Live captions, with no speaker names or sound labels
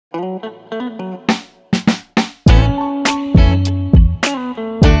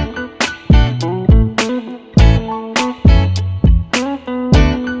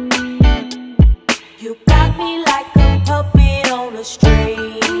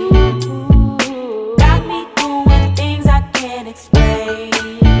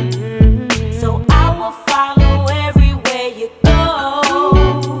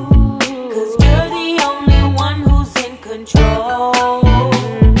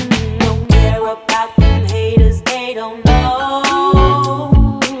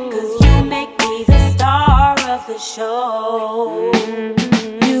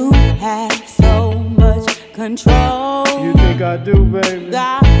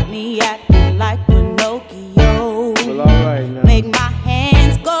me acting like Pinocchio. Well, alright now. Make my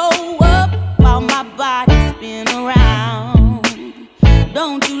hands go up while my body spin around.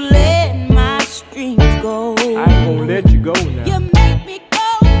 Don't you let my strings go. I ain't gonna let you go now. You make me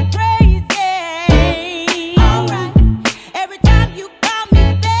go crazy. Alright. Every time you call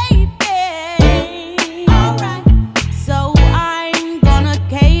me baby. Alright. So I'm gonna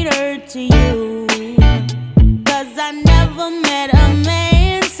cater to you, 'cause I never met a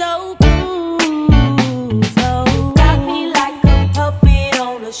man so cool. So you got me like a puppet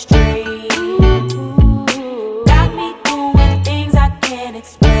on a string. Got me doing things I can't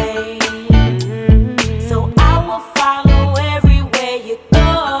explain. So I will follow everywhere you go,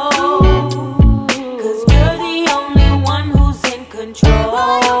 'cause you're the only one who's in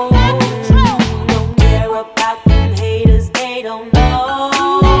control. Don't care about them haters, they don't know.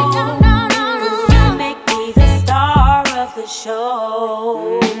 'Cause you make me the star of the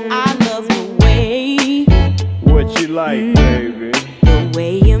show. I love the way, What you like, baby? the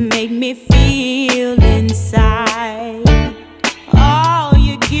way you make me feel inside. Oh,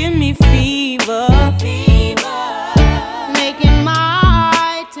 you give me fever, fever, making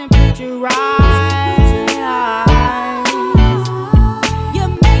my temperature rise. You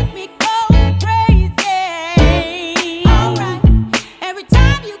make me go crazy. Alright. Every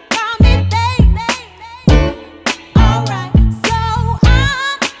time you call me baby. Alright. So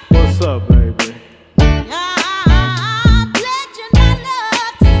What's up, baby? I'm pledging my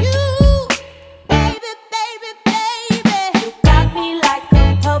love to you, baby, baby, baby. You got me like a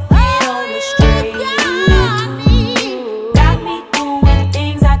puppet on a string. Got me doing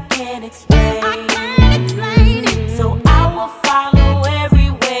things I can't explain. I can't explain it. So I will follow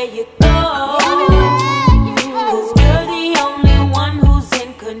everywhere you go. 'Cause you're the only one who's in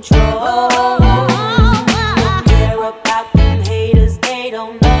control. Don't care about them haters, they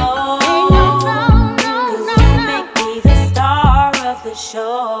don't know. 'Cause you make me the star of the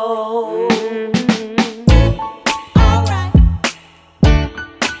show.